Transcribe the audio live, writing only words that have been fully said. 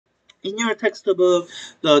In your textbook,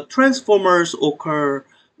 the transformers occur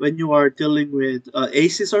when you are dealing with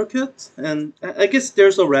AC circuits, and I guess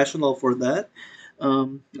there's a rationale for that.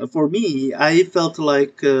 For me, I felt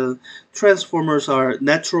like transformers are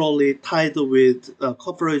naturally tied with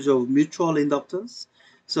coverage of mutual inductance.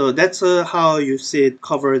 So that's how you see it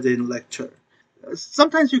covered in lecture.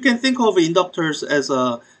 Sometimes you can think of inductors as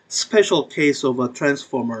a special case of a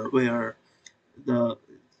transformer where the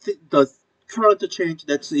the current change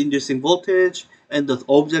that's inducing voltage and the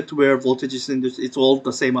object where voltage is induced, it's all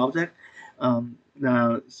the same object.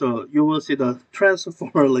 Now, so you will see the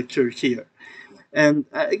transformer lecture here. And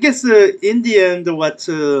I guess in the end, what's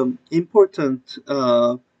important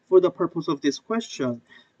for the purpose of this question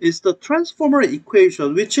is the transformer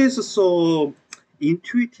equation, which is so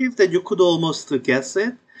intuitive that you could almost guess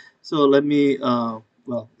it. So let me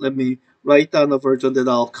write down a version that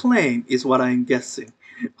I'll claim is what I'm guessing.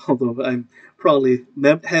 Although I'm probably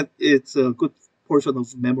have it's a good portion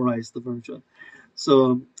of memorized version.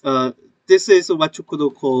 So this is what you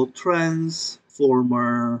could call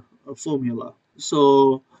transformer formula.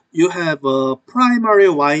 So you have a primary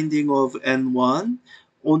winding of N1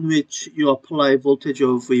 on which you apply voltage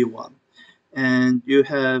of V1. And you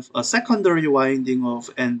have a secondary winding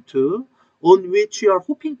of N2 on which you are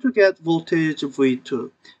hoping to get voltage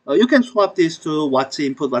V2. You can swap these to what's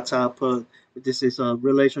input, what's output. This is a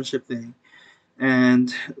relationship thing.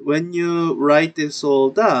 And when you write this all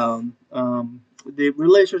down, the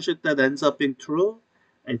relationship that ends up being true,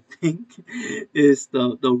 I think, is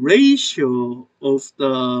the ratio of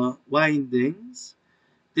the windings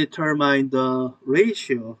determine the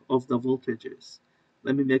ratio of the voltages.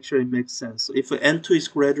 Let me make sure it makes sense. So if N2 is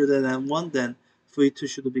greater than N1, then V2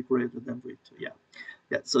 should be greater than V2. Yeah.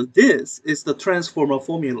 Yeah. So this is the transformer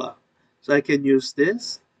formula. So I can use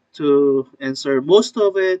this to answer most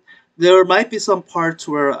of it. There might be some parts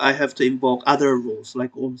where I have to invoke other rules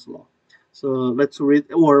like Ohm's law. So let's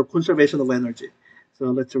read, or conservation of energy. So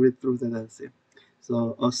let's read through that and see.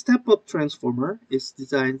 So a step-up transformer is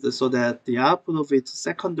designed so that the output of its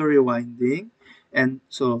secondary winding, and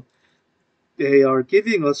so they are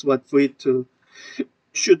giving us what V2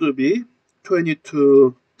 should be,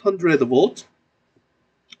 2200 volt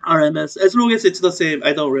RMS. As long as it's the same,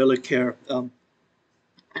 I don't really care.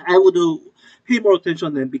 I would pay more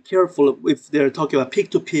attention and be careful if they're talking about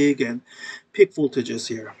peak to peak and peak voltages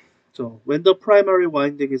here. So when the primary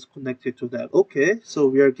winding is connected to that, okay, so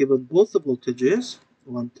we are given both the voltages,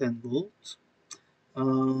 110 volts.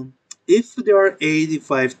 If there are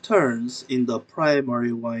 85 turns in the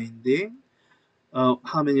primary winding,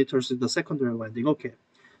 how many turns in the secondary winding? Okay,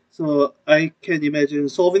 so I can imagine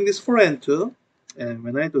solving this for N2, and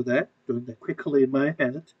when I do that, doing that quickly in my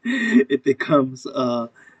head, it becomes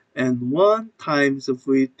N1 times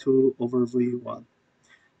V2 over V1.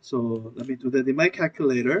 So let me do that in my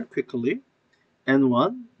calculator quickly.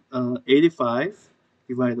 N1, 85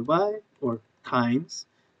 divided by, or times,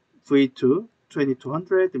 V2,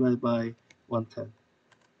 2200 divided by 110.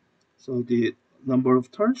 So the number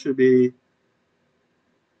of turns should be,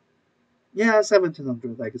 yeah,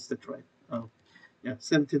 1700. I guess that's right. Yeah,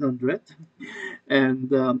 1700.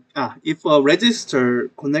 And if a resistor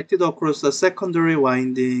connected across the secondary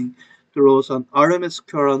winding draws an RMS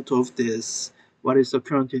current of this, what is the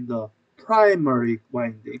current in the primary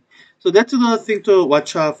winding? So that's another thing to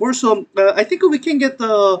watch out for. So I think we can get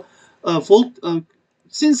the volt,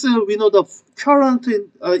 since we know the current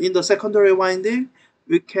in the secondary winding,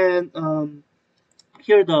 we can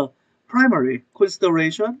here the primary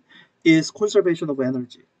consideration is conservation of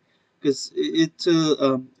energy, because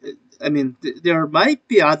I mean, there might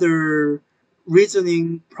be other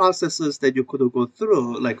reasoning processes that you could go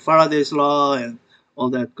through, like Faraday's law and all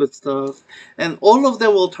that good stuff, and all of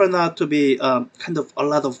them will turn out to be kind of a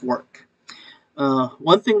lot of work.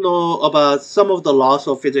 One thing though about some of the laws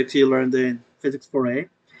of physics you learned in physics 4a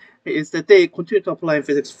is that they continue to apply in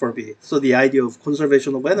physics 4b. So the idea of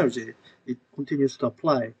conservation of energy, it continues to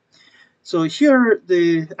apply. So here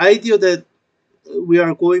the idea that we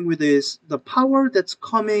are going with is the power that's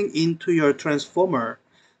coming into your transformer,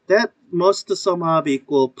 that must somehow be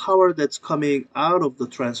equal power that's coming out of the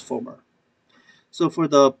transformer. So for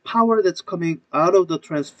the power that's coming out of the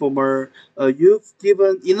transformer, you've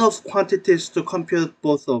given enough quantities to compute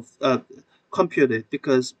both of compute it,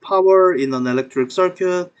 because power in an electric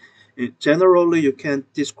circuit, generally you can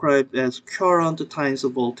describe as current times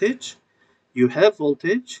voltage. You have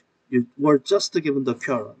voltage, you were just given the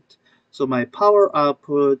current. So my power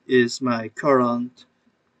output is my current,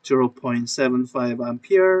 0.75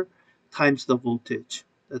 ampere times the voltage.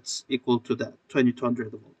 That's equal to that,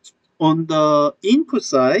 2200 volts. On the input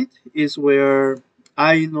side is where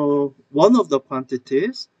I know one of the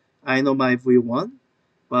quantities. I know my V1,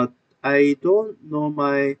 but I don't know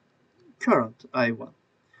my current I1.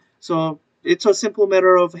 So it's a simple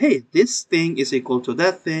matter of, hey, this thing is equal to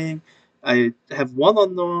that thing. I have one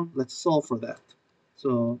unknown. Let's solve for that.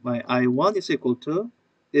 So my I1 is equal to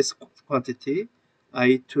this quantity,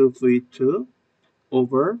 I2 V2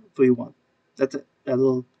 over V1. That's it.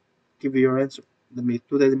 That'll give you your answer. Let me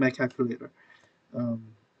do that in my calculator. Um,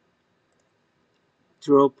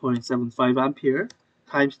 0.75 ampere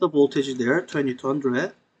times the voltage there,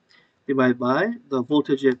 2200, divided by the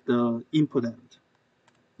voltage at the input end.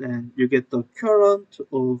 Then you get the current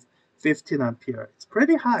of 15 ampere. It's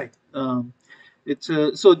pretty high.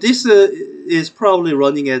 So this is probably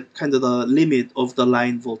running at kind of the limit of the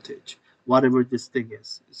line voltage, whatever this thing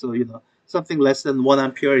is. So something less than 1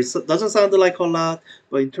 ampere doesn't sound like a lot,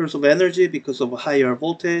 but in terms of energy, because of a higher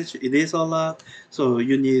voltage, it is a lot. So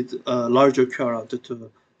you need a larger current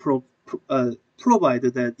to provide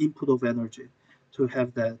that input of energy to have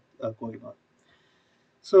that going on.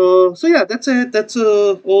 So yeah, that's it. That's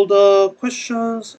all the questions.